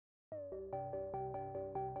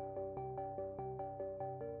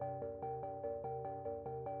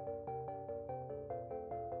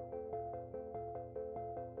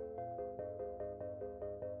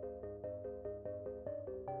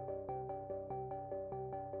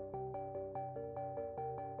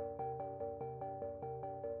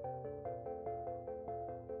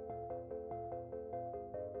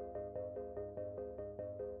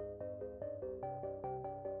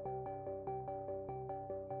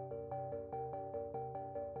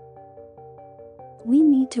We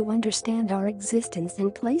need to understand our existence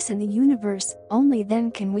and place in the universe, only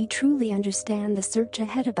then can we truly understand the search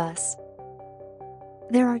ahead of us.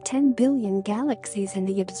 There are 10 billion galaxies in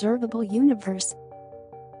the observable universe.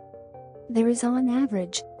 There is on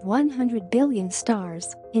average 100 billion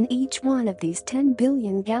stars in each one of these 10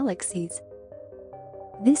 billion galaxies.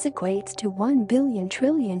 This equates to 1 billion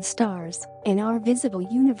trillion stars in our visible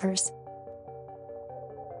universe.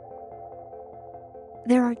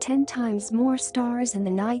 There are 10 times more stars in the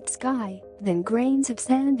night sky than grains of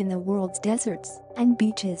sand in the world's deserts and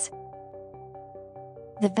beaches.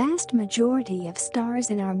 The vast majority of stars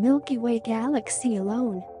in our Milky Way galaxy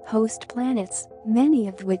alone host planets, many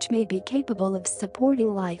of which may be capable of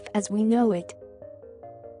supporting life as we know it.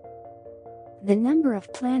 The number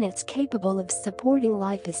of planets capable of supporting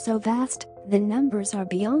life is so vast, the numbers are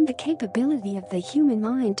beyond the capability of the human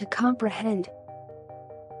mind to comprehend.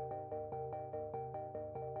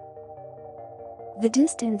 The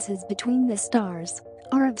distances between the stars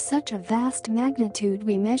are of such a vast magnitude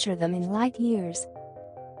we measure them in light years.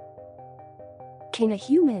 Can a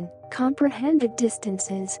human comprehend the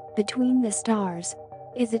distances between the stars?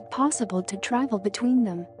 Is it possible to travel between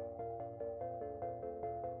them?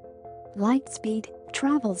 Light speed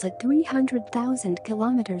travels at 300,000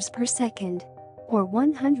 kilometers per second, or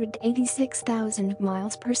 186,000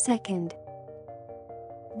 miles per second.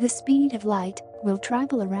 The speed of light will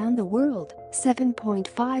travel around the world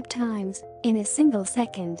 7.5 times in a single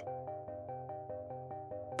second.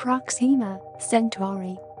 Proxima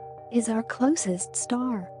Centauri is our closest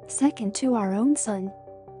star, second to our own sun.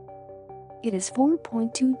 It is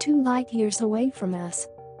 4.22 light-years away from us.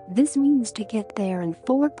 This means to get there in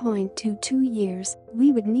 4.22 years,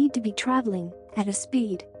 we would need to be traveling at a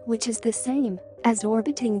speed which is the same as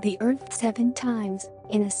orbiting the Earth 7 times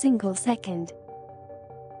in a single second.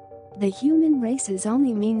 The human race's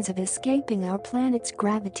only means of escaping our planet's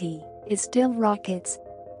gravity is still rockets.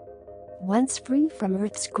 Once free from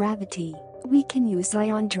Earth's gravity, we can use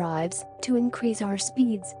ion drives to increase our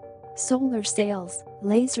speeds. Solar sails,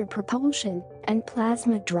 laser propulsion, and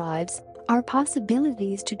plasma drives are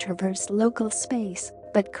possibilities to traverse local space,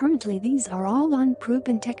 but currently these are all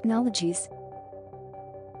unproven technologies.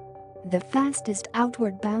 The fastest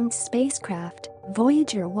outward-bound spacecraft,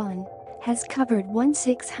 Voyager 1, has covered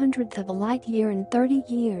 1/600th of a light-year in 30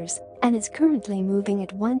 years and is currently moving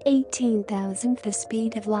at 1/18,000th the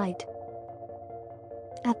speed of light.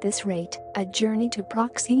 At this rate, a journey to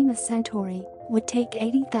Proxima Centauri would take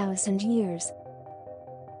 80,000 years.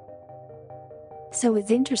 So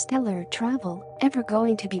is interstellar travel ever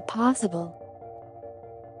going to be possible?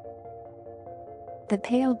 The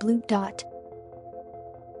pale blue dot.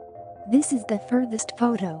 This is the furthest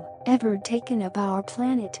photo ever taken of our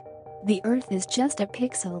planet. The Earth is just a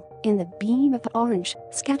pixel in the beam of orange,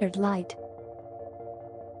 scattered light.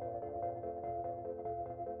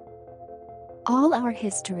 All our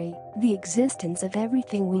history, the existence of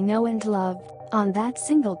everything we know and love, on that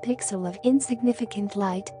single pixel of insignificant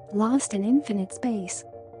light, lost in infinite space.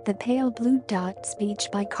 The Pale Blue Dot speech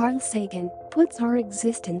by Carl Sagan puts our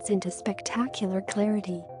existence into spectacular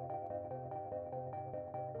clarity.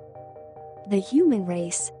 The human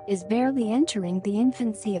race is barely entering the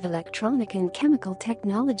infancy of electronic and chemical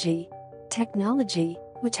technology. Technology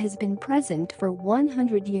which has been present for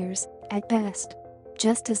 100 years, at best.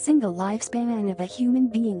 Just a single lifespan of a human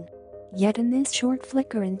being. Yet in this short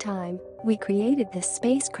flicker in time, we created this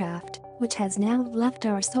spacecraft, which has now left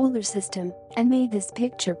our solar system and made this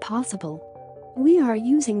picture possible. We are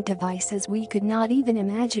using devices we could not even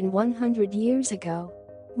imagine 100 years ago.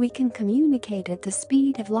 We can communicate at the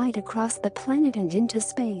speed of light across the planet and into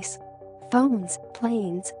space. Phones,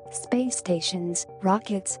 planes, space stations,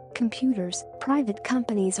 rockets, computers, private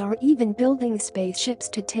companies are even building spaceships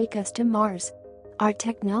to take us to Mars. Our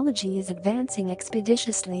technology is advancing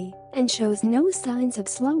expeditiously and shows no signs of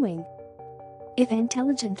slowing. If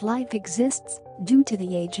intelligent life exists, due to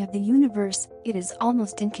the age of the universe, it is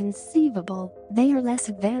almost inconceivable they are less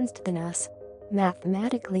advanced than us.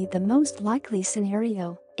 Mathematically, the most likely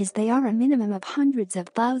scenario is they are a minimum of hundreds of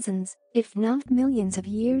thousands, if not millions of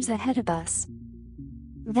years ahead of us.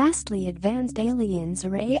 Vastly advanced aliens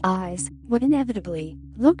or AIs would inevitably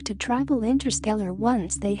look to travel interstellar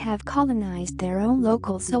once they have colonized their own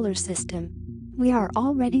local solar system. We are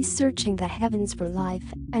already searching the heavens for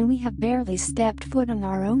life, and we have barely stepped foot on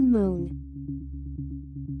our own moon.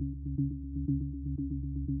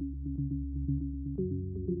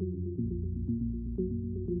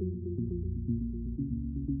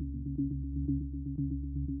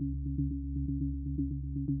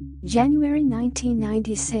 January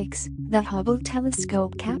 1996, the Hubble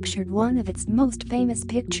telescope captured one of its most famous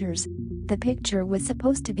pictures. The picture was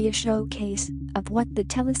supposed to be a showcase of what the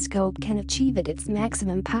telescope can achieve at its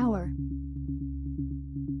maximum power.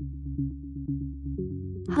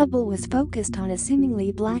 Hubble was focused on a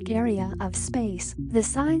seemingly black area of space, the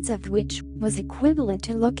size of which was equivalent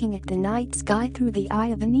to looking at the night sky through the eye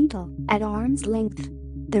of a needle at arm's length.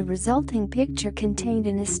 The resulting picture contained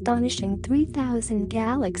an astonishing 3,000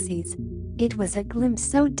 galaxies. It was a glimpse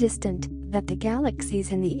so distant that the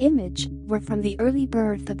galaxies in the image were from the early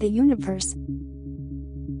birth of the universe.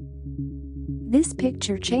 This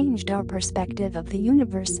picture changed our perspective of the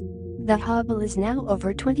universe. The Hubble is now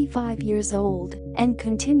over 25 years old and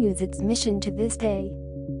continues its mission to this day.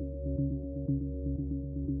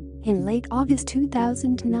 In late August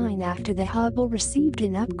 2009, after the Hubble received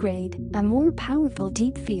an upgrade, a more powerful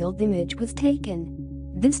deep-field image was taken.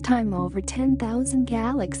 This time over 10,000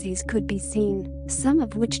 galaxies could be seen, some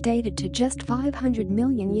of which dated to just 500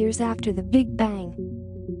 million years after the Big Bang.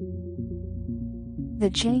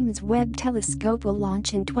 The James Webb Telescope will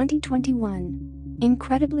launch in 2021.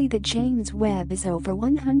 Incredibly, the James Webb is over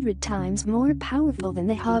 100 times more powerful than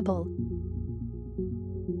the Hubble.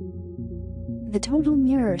 The total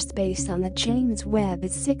mirror space on the James Webb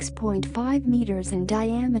is 6.5 meters in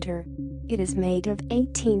diameter. It is made of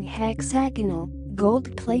 18 hexagonal,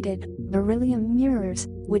 gold-plated, beryllium mirrors,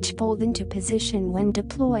 which fold into position when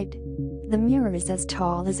deployed. The mirror is as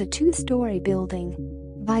tall as a two-story building.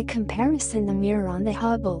 By comparison, the mirror on the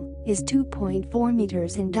Hubble is 2.4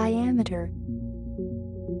 meters in diameter.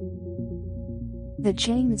 The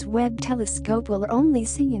James Webb Telescope will only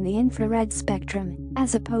see in the infrared spectrum,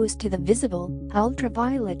 as opposed to the visible,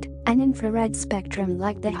 ultraviolet, and infrared spectrum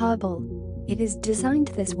like the Hubble. It is designed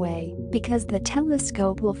this way because the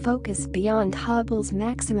telescope will focus beyond Hubble's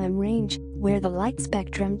maximum range, where the light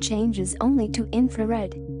spectrum changes only to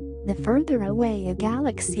infrared. The further away a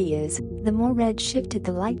galaxy is, the more red-shifted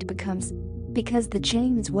the light becomes. Because the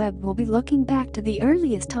James Webb will be looking back to the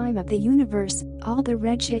earliest time of the universe, all the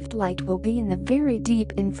redshift light will be in the very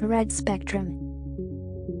deep infrared spectrum.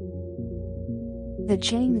 The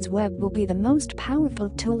James Webb will be the most powerful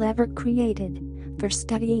tool ever created for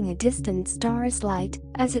studying a distant star's light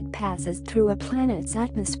as it passes through a planet's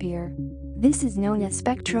atmosphere. This is known as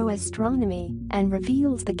spectroastronomy and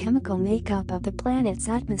reveals the chemical makeup of the planet's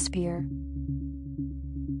atmosphere.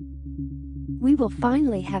 We will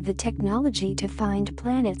finally have the technology to find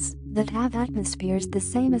planets that have atmospheres the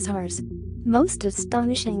same as ours. Most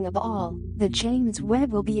astonishing of all, the James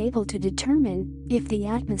Webb will be able to determine if the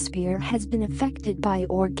atmosphere has been affected by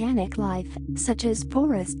organic life, such as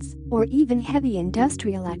forests or even heavy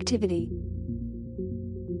industrial activity.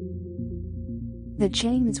 The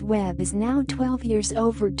James Webb is now 12 years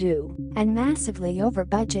overdue and massively over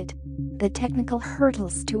budget. The technical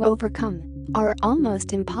hurdles to overcome are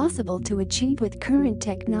almost impossible to achieve with current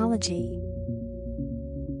technology.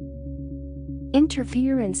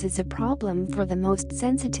 Interference is a problem for the most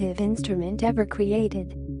sensitive instrument ever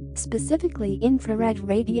created, specifically infrared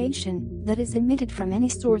radiation that is emitted from any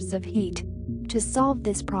source of heat. To solve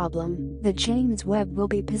this problem, the James Webb will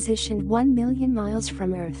be positioned 1 million miles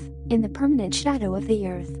from Earth, in the permanent shadow of the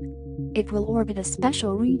Earth. It will orbit a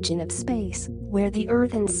special region of space where the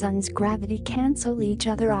Earth and Sun's gravity cancel each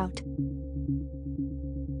other out.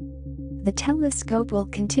 The telescope will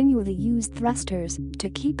continually use thrusters to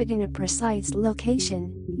keep it in a precise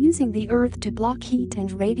location, using the Earth to block heat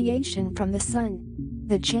and radiation from the Sun.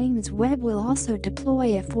 The James Webb will also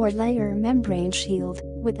deploy a 4-layer membrane shield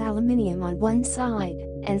with aluminium on one side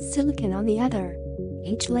and silicon on the other.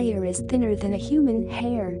 Each layer is thinner than a human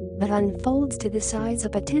hair but unfolds to the size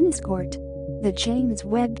of a tennis court. The James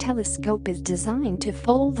Webb Telescope is designed to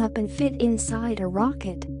fold up and fit inside a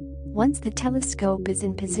rocket. Once the telescope is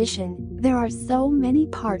in position, there are so many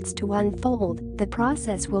parts to unfold, the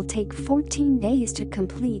process will take 14 days to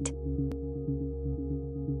complete.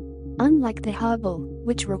 Unlike the Hubble,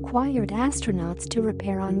 which required astronauts to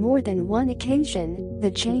repair on more than one occasion, the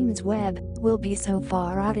James Webb will be so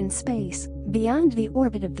far out in space, beyond the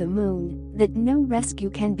orbit of the Moon, that no rescue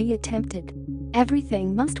can be attempted.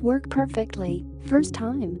 Everything must work perfectly, first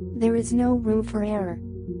time, there is no room for error.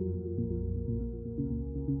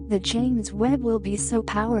 The James Webb will be so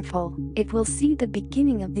powerful, it will see the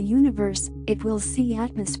beginning of the universe, it will see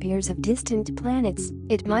atmospheres of distant planets,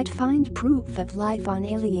 it might find proof of life on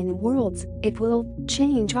alien worlds, it will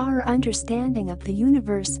change our understanding of the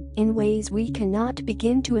universe in ways we cannot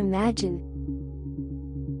begin to imagine.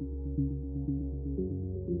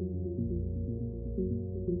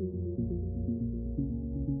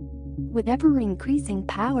 With ever-increasing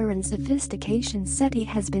power and sophistication, SETI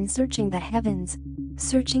has been searching the heavens,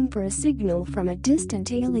 searching for a signal from a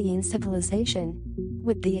distant alien civilization.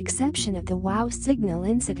 With the exception of the WOW signal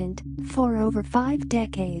incident, for over 5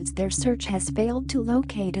 decades their search has failed to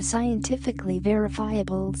locate a scientifically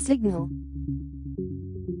verifiable signal.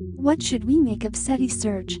 What should we make of SETI's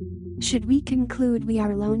search? Should we conclude we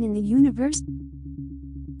are alone in the universe?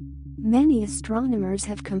 Many astronomers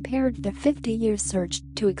have compared the 50-year search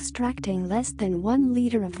to extracting less than 1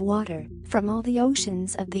 liter of water from all the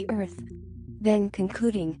oceans of the Earth, then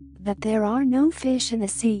concluding that there are no fish in the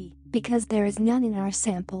sea because there is none in our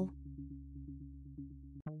sample.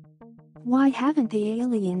 Why haven't the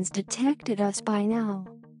aliens detected us by now?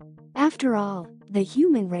 After all, the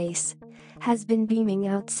human race has been beaming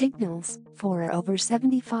out signals for over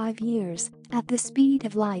 75 years at the speed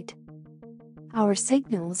of light. Our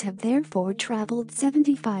signals have therefore traveled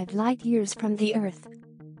 75 light-years from the Earth.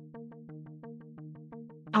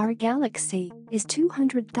 Our galaxy is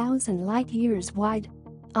 200,000 light-years wide.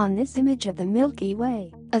 On this image of the Milky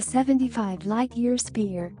Way, a 75 light-year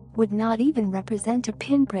sphere would not even represent a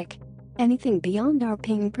pinprick. Anything beyond our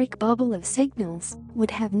pinprick bubble of signals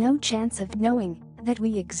would have no chance of knowing that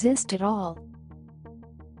we exist at all.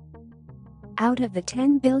 Out of the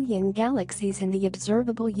 10 billion galaxies in the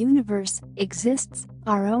observable universe exists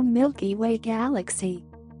our own Milky Way galaxy.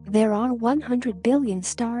 There are 100 billion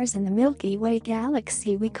stars in the Milky Way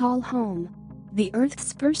galaxy we call home. The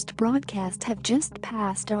Earth's first broadcast have just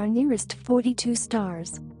passed our nearest 42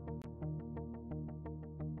 stars.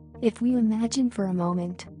 If we imagine for a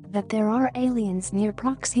moment that there are aliens near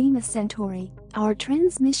Proxima Centauri, our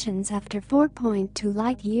transmissions after 4.2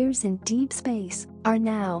 light-years in deep space are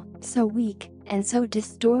now so weak and so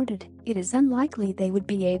distorted, it is unlikely they would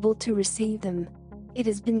be able to receive them. It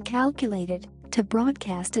has been calculated to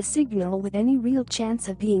broadcast a signal with any real chance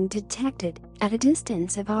of being detected at a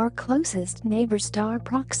distance of our closest neighbor star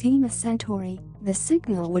Proxima Centauri, the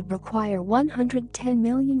signal would require 110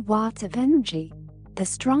 million watts of energy. The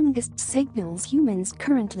strongest signals humans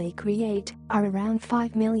currently create are around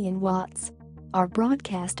 5 million watts. Our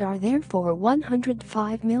broadcasts are therefore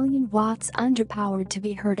 105 million watts underpowered to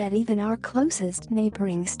be heard at even our closest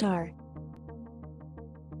neighboring star.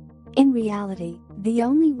 In reality, the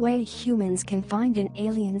only way humans can find an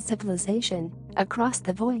alien civilization across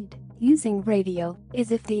the void using radio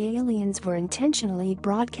is if the aliens were intentionally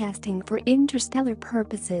broadcasting for interstellar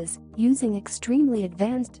purposes using extremely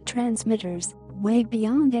advanced transmitters way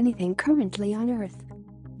beyond anything currently on Earth.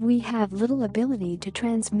 We have little ability to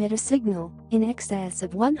transmit a signal in excess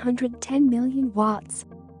of 110 million watts.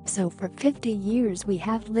 So for 50 years we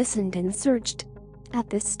have listened and searched. At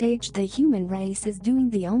this stage the human race is doing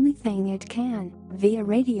the only thing it can. Via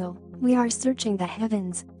radio, we are searching the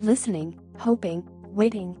heavens, listening, hoping,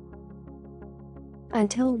 waiting.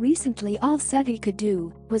 Until recently all SETI could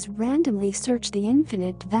do was randomly search the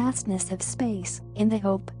infinite vastness of space in the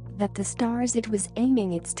hope that the stars it was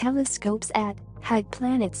aiming its telescopes at had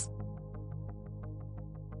planets.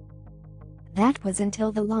 That was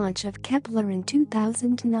until the launch of Kepler in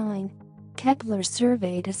 2009. Kepler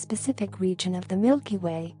surveyed a specific region of the Milky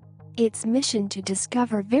Way. Its mission to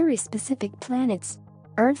discover very specific planets,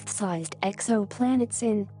 Earth-sized exoplanets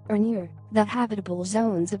in or near the habitable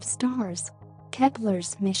zones of stars.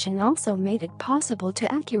 Kepler's mission also made it possible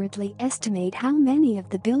to accurately estimate how many of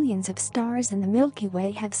the billions of stars in the Milky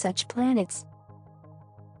Way have such planets.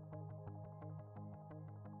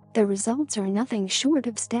 The results are nothing short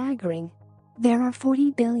of staggering. There are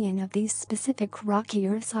 40 billion of these specific rocky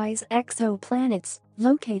Earth-sized exoplanets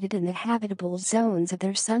located in the habitable zones of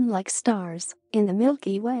their sun-like stars in the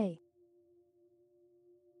Milky Way.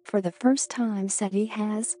 For the first time, SETI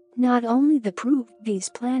has not only the proof these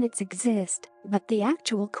planets exist, but the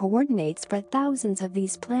actual coordinates for thousands of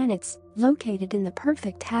these planets located in the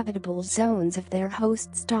perfect habitable zones of their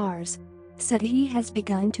host stars. SETI has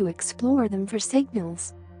begun to explore them for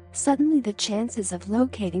signals. Suddenly the chances of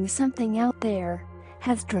locating something out there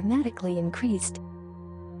has dramatically increased.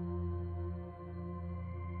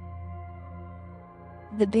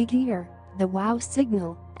 The Big Ear, the WOW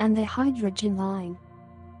signal, and the hydrogen line.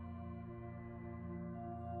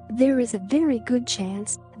 There is a very good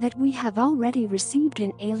chance that we have already received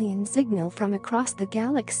an alien signal from across the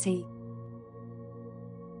galaxy.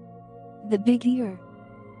 The Big Ear.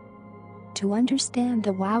 To understand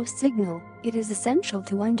the WOW signal, it is essential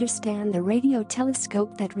to understand the radio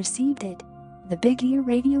telescope that received it. The Big Ear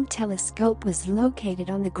radio telescope was located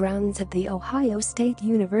on the grounds of the Ohio State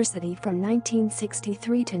University from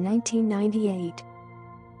 1963 to 1998.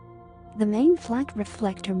 The main flat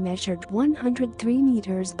reflector measured 103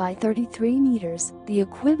 meters by 33 meters, the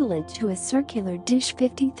equivalent to a circular dish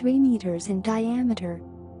 53 meters in diameter.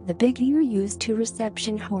 The big ear used two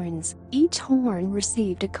reception horns. Each horn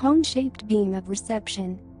received a cone-shaped beam of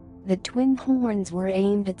reception. The twin horns were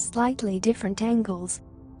aimed at slightly different angles.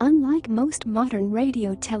 Unlike most modern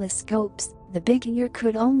radio telescopes, the big ear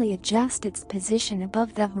could only adjust its position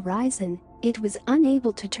above the horizon. It was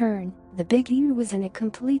unable to turn. The big ear was in a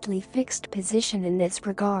completely fixed position in this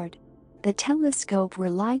regard. The telescope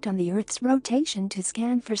relied on the Earth's rotation to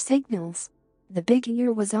scan for signals. The big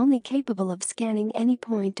ear was only capable of scanning any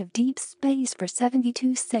point of deep space for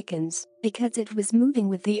 72 seconds because it was moving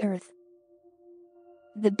with the Earth.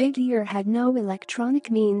 The big ear had no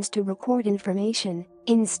electronic means to record information.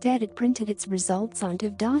 Instead, it printed its results onto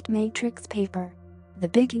dot matrix paper. The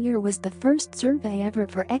big ear was the first survey ever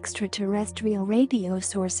for extraterrestrial radio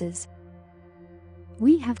sources.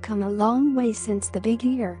 We have come a long way since the big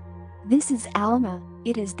ear. This is ALMA.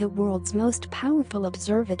 It is the world's most powerful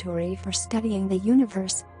observatory for studying the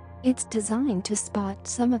universe. It's designed to spot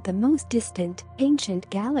some of the most distant, ancient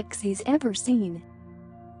galaxies ever seen.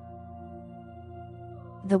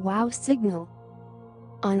 The WOW signal.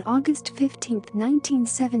 On August 15,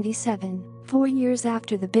 1977, 4 years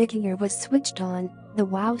after the big ear was switched on, the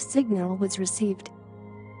WOW signal was received.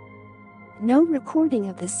 No recording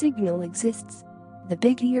of the signal exists. The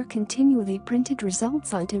big ear continually printed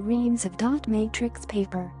results onto reams of dot matrix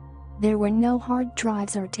paper. There were no hard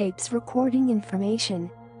drives or tapes recording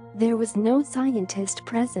information. There was no scientist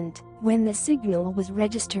present when the signal was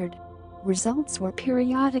registered. Results were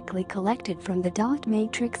periodically collected from the dot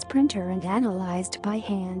matrix printer and analyzed by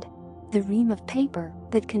hand. The ream of paper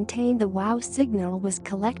that contained the WOW signal was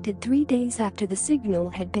collected 3 days after the signal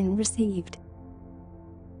had been received.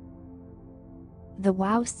 The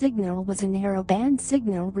WOW signal was a narrowband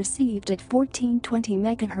signal received at 1420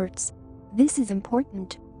 MHz. This is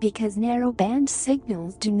important because narrowband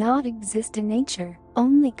signals do not exist in nature.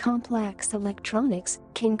 Only complex electronics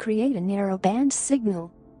can create a narrowband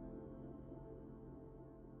signal.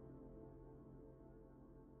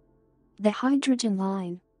 The hydrogen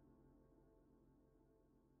line.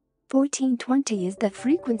 1420 is the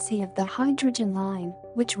frequency of the hydrogen line,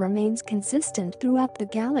 which remains consistent throughout the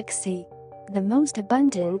galaxy. The most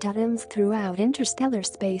abundant atoms throughout interstellar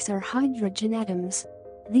space are hydrogen atoms.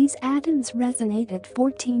 These atoms resonate at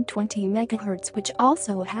 1420 MHz, which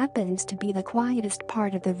also happens to be the quietest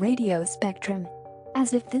part of the radio spectrum.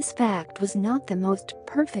 As if this fact was not the most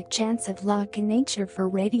perfect chance of luck in nature for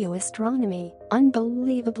radio astronomy,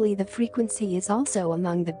 unbelievably the frequency is also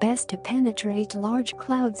among the best to penetrate large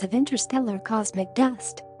clouds of interstellar cosmic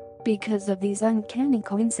dust. Because of these uncanny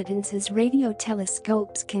coincidences, radio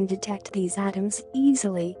telescopes can detect these atoms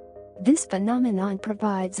easily. This phenomenon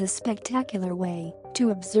provides a spectacular way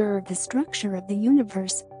to observe the structure of the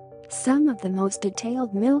universe. Some of the most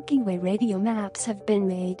detailed Milky Way radio maps have been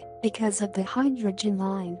made because of the hydrogen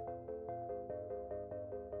line.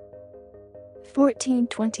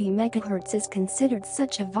 1420 MHz is considered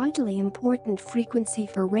such a vitally important frequency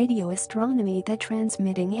for radio astronomy that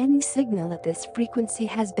transmitting any signal at this frequency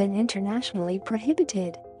has been internationally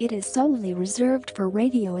prohibited. It is solely reserved for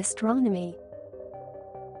radio astronomy.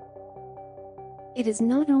 It has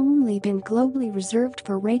not only been globally reserved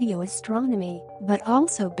for radio astronomy, but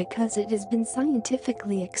also because it has been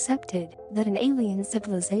scientifically accepted that an alien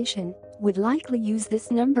civilization would likely use this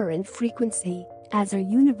number and frequency as a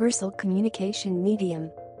universal communication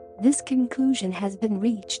medium. This conclusion has been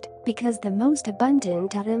reached because the most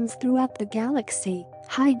abundant atoms throughout the galaxy,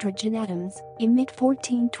 hydrogen atoms, emit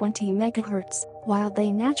 1420 MHz, while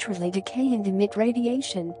they naturally decay and emit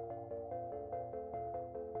radiation.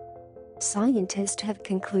 Scientists have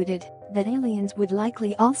concluded that aliens would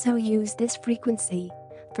likely also use this frequency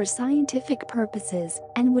for scientific purposes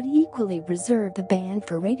and would equally reserve the band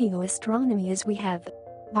for radio astronomy as we have.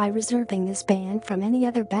 By reserving this band from any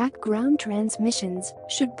other background transmissions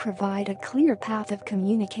should provide a clear path of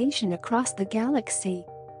communication across the galaxy.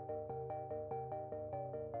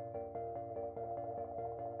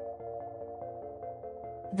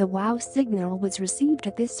 The WOW signal was received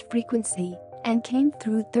at this frequency and came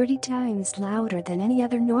through 30 times louder than any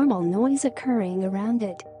other normal noise occurring around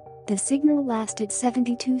it. The signal lasted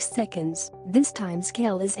 72 seconds. This time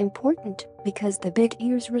scale is important because the big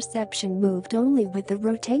ear's reception moved only with the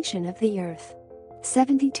rotation of the Earth.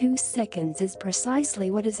 72 seconds is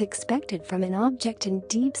precisely what is expected from an object in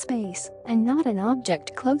deep space and not an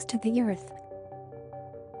object close to the Earth.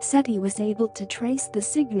 SETI was able to trace the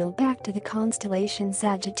signal back to the constellation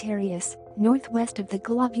Sagittarius, northwest of the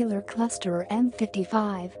globular cluster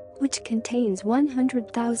M55, which contains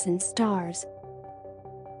 100,000 stars.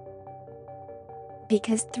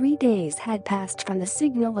 Because 3 days had passed from the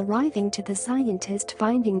signal arriving to the scientist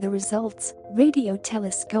finding the results, radio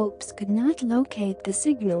telescopes could not locate the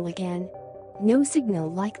signal again. No signal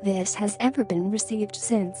like this has ever been received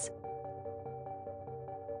since.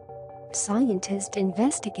 Scientists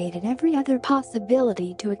investigated every other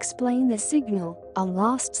possibility to explain the signal: a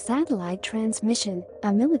lost satellite transmission,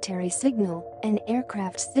 a military signal, an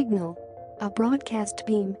aircraft signal, a broadcast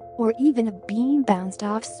beam, or even a beam bounced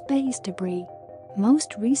off space debris.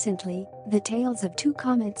 Most recently, the tails of 2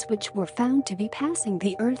 comets which were found to be passing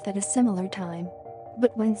the Earth at a similar time.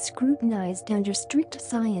 But when scrutinized under strict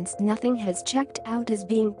science, nothing has checked out as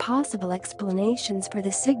being possible explanations for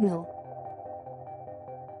the signal.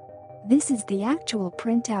 This is the actual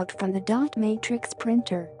printout from the dot matrix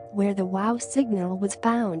printer, where the WOW signal was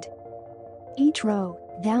found. Each row,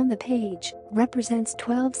 down the page, represents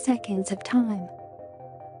 12 seconds of time.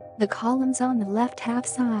 The columns on the left-half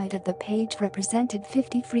side of the page represented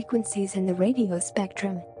 50 frequencies in the radio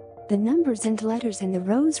spectrum. The numbers and letters in the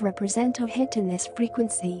rows represent a hit in this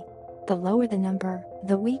frequency. The lower the number,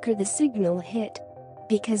 the weaker the signal hit.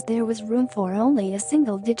 Because there was room for only a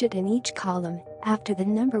single digit in each column, after the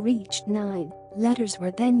number reached 9, letters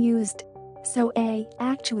were then used. So A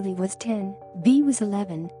actually was 10, B was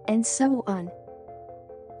 11, and so on.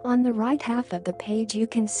 On the right half of the page you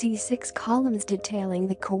can see 6 columns detailing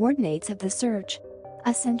the coordinates of the search: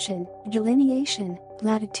 ascension, delineation,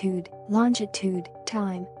 latitude, longitude,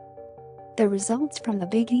 time. The results from the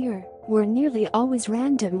Big Ear were nearly always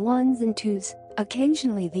random 1s and 2s,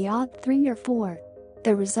 occasionally the odd 3 or 4.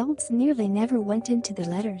 The results nearly never went into the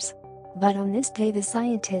letters. But on this day the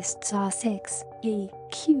scientists saw 6, E,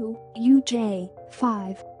 Q, UJ,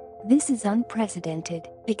 5. This is unprecedented,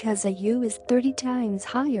 because a U is 30 times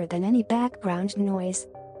higher than any background noise.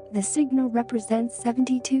 The signal represents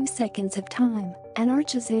 72 seconds of time, and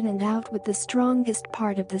arches in and out with the strongest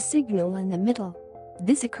part of the signal in the middle.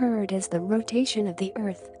 This occurred as the rotation of the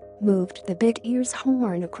Earth moved the Big Ear's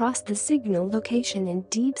horn across the signal location in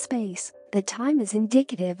deep space. The time is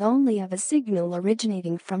indicative only of a signal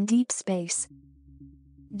originating from deep space.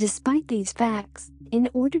 Despite these facts, in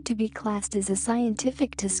order to be classed as a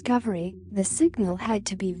scientific discovery, the signal had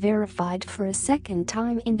to be verified for a second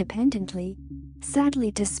time independently. Sadly,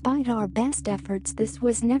 despite our best efforts, this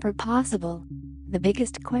was never possible. The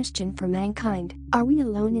biggest question for mankind, are we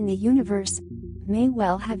alone in the universe, may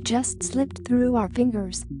well have just slipped through our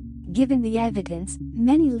fingers. Given the evidence,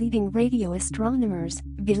 many leading radio astronomers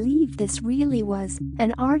believe this really was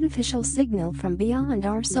an artificial signal from beyond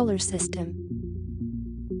our solar system.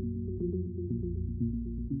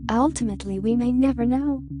 Ultimately, we may never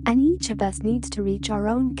know, and each of us needs to reach our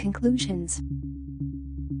own conclusions.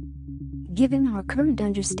 Given our current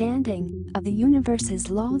understanding of the universe's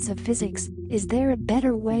laws of physics, is there a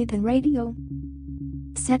better way than radio?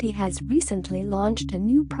 SETI has recently launched a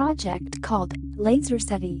new project called Laser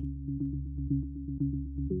SETI.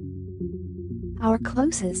 Our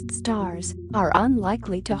closest stars are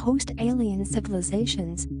unlikely to host alien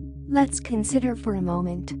civilizations. Let's consider for a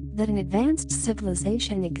moment that an advanced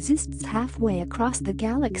civilization exists halfway across the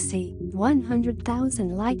galaxy,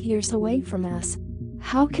 100,000 light-years away from us.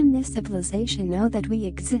 How can this civilization know that we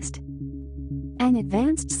exist? An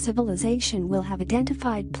advanced civilization will have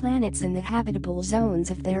identified planets in the habitable zones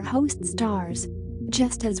of their host stars,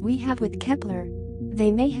 just as we have with Kepler.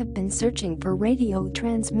 They may have been searching for radio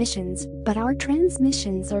transmissions, but our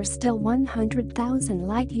transmissions are still 100,000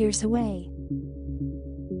 light-years away.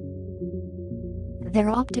 Their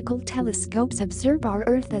optical telescopes observe our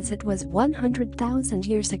Earth as it was 100,000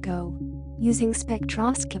 years ago. Using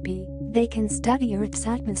spectroscopy, they can study Earth's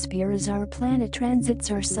atmosphere as our planet transits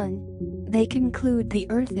our sun. They conclude the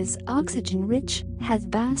Earth is oxygen-rich, has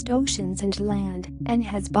vast oceans and land, and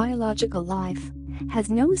has biological life, has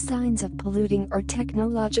no signs of polluting or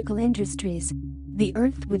technological industries. The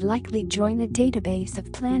Earth would likely join a database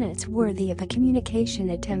of planets worthy of a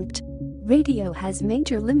communication attempt. Radio has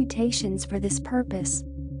major limitations for this purpose.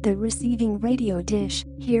 The receiving radio dish,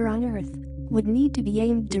 here on Earth, would need to be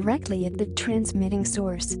aimed directly at the transmitting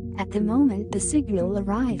source at the moment the signal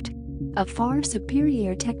arrived. A far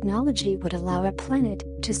superior technology would allow a planet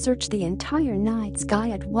to search the entire night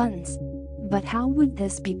sky at once. But how would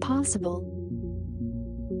this be possible?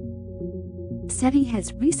 SETI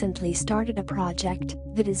has recently started a project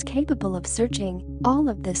that is capable of searching all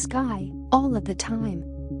of the sky, all of the time.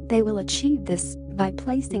 They will achieve this by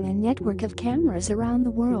placing a network of cameras around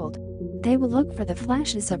the world. They will look for the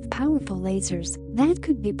flashes of powerful lasers that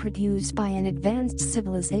could be produced by an advanced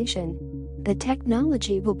civilization. The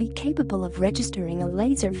technology will be capable of registering a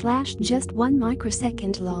laser flash just 1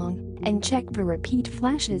 microsecond long and check for repeat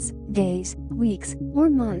flashes, days, weeks or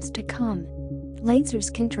months to come.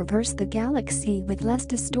 Lasers can traverse the galaxy with less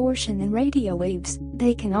distortion than radio waves.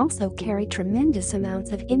 They can also carry tremendous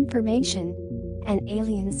amounts of information. An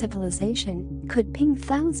alien civilization could ping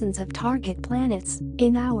thousands of target planets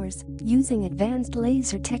in hours using advanced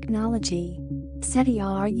laser technology. SETI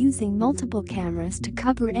are using multiple cameras to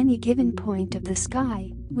cover any given point of the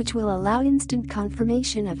sky, which will allow instant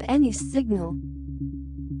confirmation of any signal.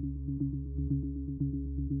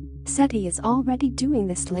 SETI is already doing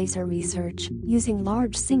this laser research using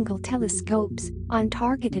large single telescopes on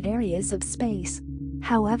targeted areas of space.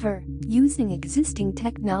 However, using existing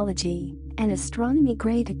technology and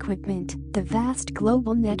astronomy-grade equipment, the vast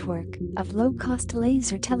global network of low-cost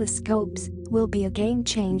laser telescopes will be a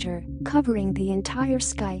game-changer, covering the entire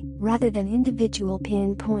sky rather than individual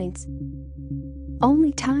pinpoints.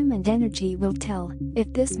 Only time and energy will tell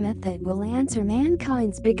if this method will answer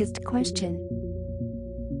mankind's biggest question.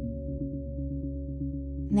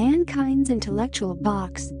 Mankind's intellectual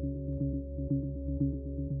box.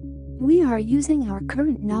 We are using our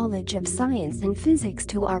current knowledge of science and physics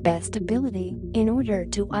to our best ability in order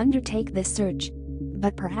to undertake this search.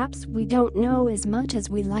 But perhaps we don't know as much as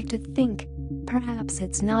we like to think. Perhaps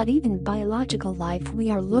it's not even biological life we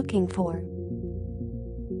are looking for.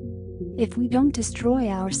 If we don't destroy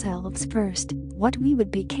ourselves first, what we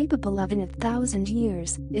would be capable of in 1,000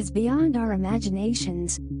 years is beyond our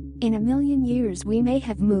imaginations. In 1,000,000 years we may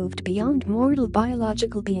have moved beyond mortal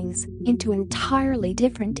biological beings into entirely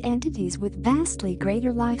different entities with vastly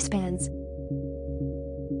greater lifespans.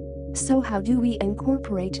 So how do we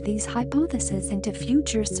incorporate these hypotheses into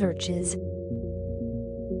future searches?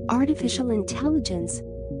 Artificial intelligence.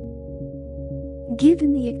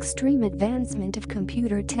 Given the extreme advancement of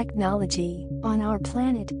computer technology on our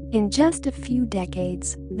planet, in just a few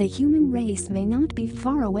decades, the human race may not be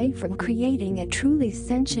far away from creating a truly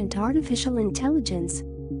sentient artificial intelligence.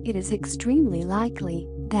 It is extremely likely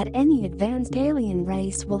that any advanced alien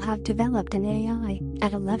race will have developed an AI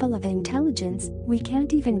at a level of intelligence we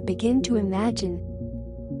can't even begin to imagine.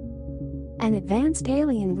 An advanced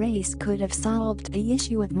alien race could have solved the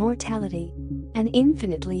issue of mortality. An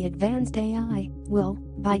infinitely advanced AI will,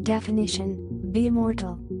 by definition, be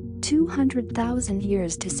immortal. 200,000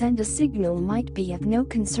 years to send a signal might be of no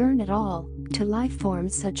concern at all to life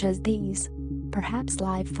forms such as these. Perhaps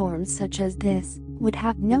life forms such as this would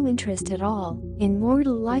have no interest at all in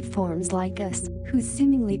mortal life forms like us, who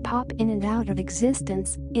seemingly pop in and out of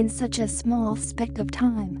existence in such a small speck of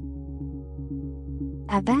time.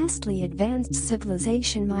 A vastly advanced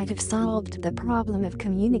civilization might have solved the problem of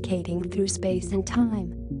communicating through space and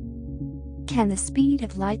time. Can the speed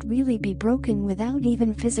of light really be broken without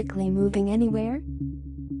even physically moving anywhere?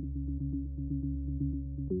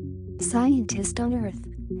 Scientists on Earth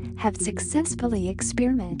have successfully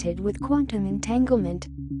experimented with quantum entanglement.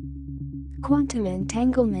 Quantum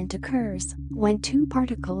entanglement occurs when two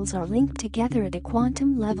particles are linked together at a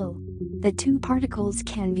quantum level. The two particles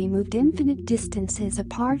can be moved infinite distances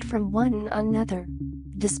apart from one another.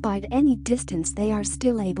 Despite any distance, they are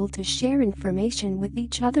still able to share information with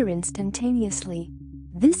each other instantaneously.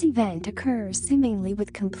 This event occurs seemingly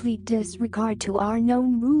with complete disregard to our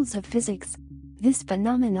known rules of physics. This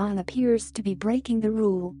phenomenon appears to be breaking the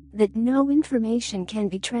rule that no information can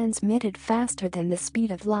be transmitted faster than the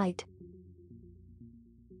speed of light.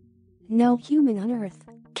 No human on Earth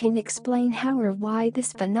can explain how or why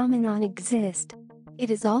this phenomenon exists. It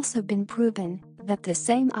has also been proven that the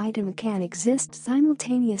same item can exist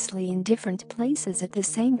simultaneously in different places at the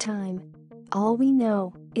same time. All we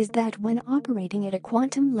know is that when operating at a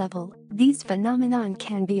quantum level, these phenomena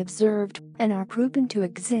can be observed and are proven to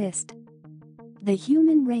exist. The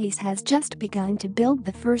human race has just begun to build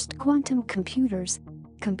the first quantum computers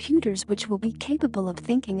which will be capable of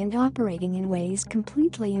thinking and operating in ways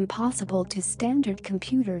completely impossible to standard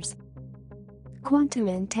computers. Quantum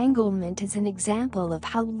entanglement is an example of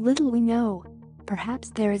how little we know. Perhaps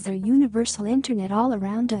there is a universal internet all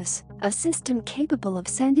around us, a system capable of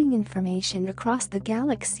sending information across the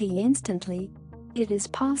galaxy instantly. It is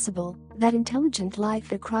possible that intelligent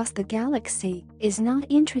life across the galaxy is not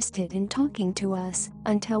interested in talking to us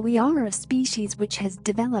until we are a species which has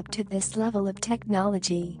developed to this level of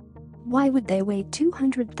technology. Why would they wait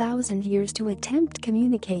 200,000 years to attempt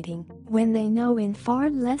communicating when they know in far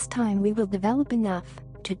less time we will develop enough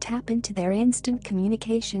to tap into their instant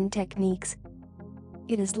communication techniques?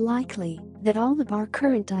 It is likely that all of our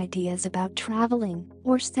current ideas about traveling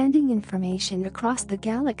or sending information across the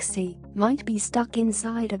galaxy might be stuck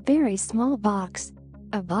inside a very small box,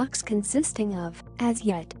 a box consisting of, as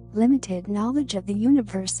yet, limited knowledge of the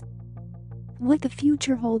universe. What the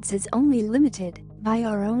future holds is only limited by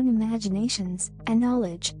our own imaginations and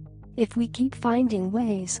knowledge. If we keep finding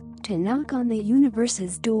ways to knock on the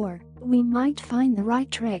universe's door, we might find the right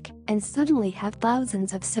trick and suddenly have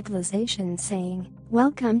thousands of civilizations saying,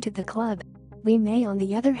 "Welcome to the club." We may, on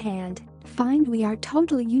the other hand, find we are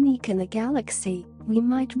totally unique in the galaxy. We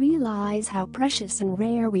might realize how precious and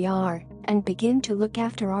rare we are and begin to look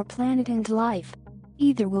after our planet and life.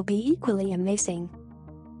 Either will be equally amazing.